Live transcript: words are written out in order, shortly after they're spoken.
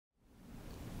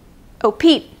Oh,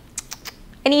 Pete,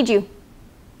 I need you.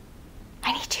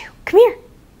 I need you. Come here.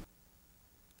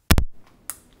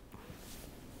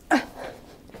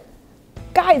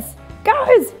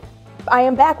 Guys, I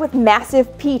am back with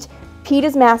Massive Pete. Pete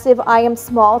is massive, I am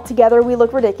small, together we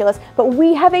look ridiculous, but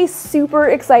we have a super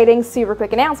exciting, super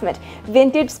quick announcement.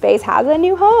 Vintage Space has a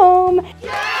new home!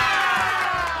 Yeah!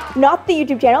 Not the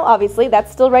YouTube channel, obviously,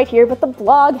 that's still right here, but the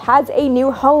blog has a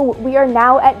new home. We are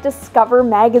now at Discover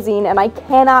Magazine, and I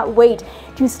cannot wait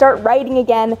to start writing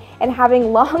again and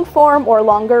having long form, or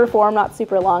longer form, not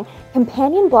super long,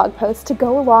 companion blog posts to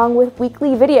go along with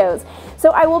weekly videos. So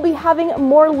I will be having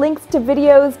more links to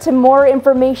videos, to more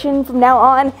information from now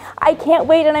on. I can't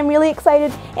wait and I'm really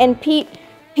excited. And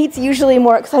Pete's usually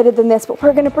more excited than this, but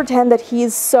we're gonna pretend that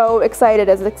he's so excited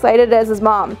as his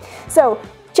mom. So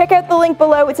check out the link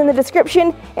below, it's in the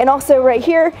description, and also right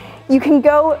here, you can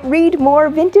go read more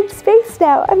Vintage Space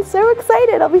now. I'm so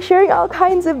excited. I'll be sharing all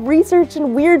kinds of research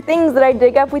and weird things that I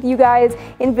dig up with you guys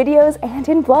in videos and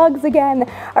in vlogs again.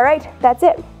 All right, that's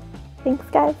it. Thanks,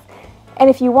 guys. And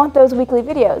if you want those weekly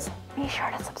videos, be sure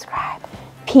to subscribe.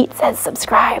 Pete says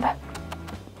subscribe.